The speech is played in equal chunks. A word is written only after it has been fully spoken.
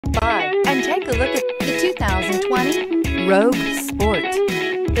a look at the 2020 Rogue Sport.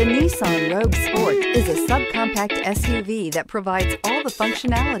 The Nissan Rogue Sport is a subcompact SUV that provides all the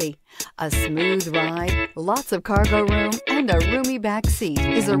functionality. A smooth ride, lots of cargo room, and a roomy back seat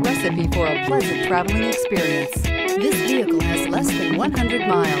is a recipe for a pleasant traveling experience. This vehicle has less than 100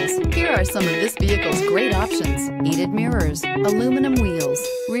 miles. Here are some of this vehicle's great options: heated mirrors, aluminum wheels,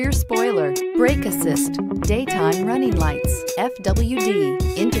 rear spoiler, brake assist, daytime running lights,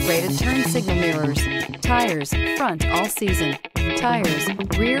 FWD, integrated turn signal mirrors, tires, front all season, tires,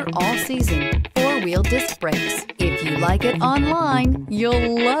 rear all season, four-wheel disc brakes. If you like it online,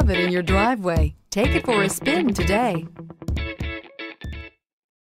 you'll love it in your driveway. Take it for a spin today.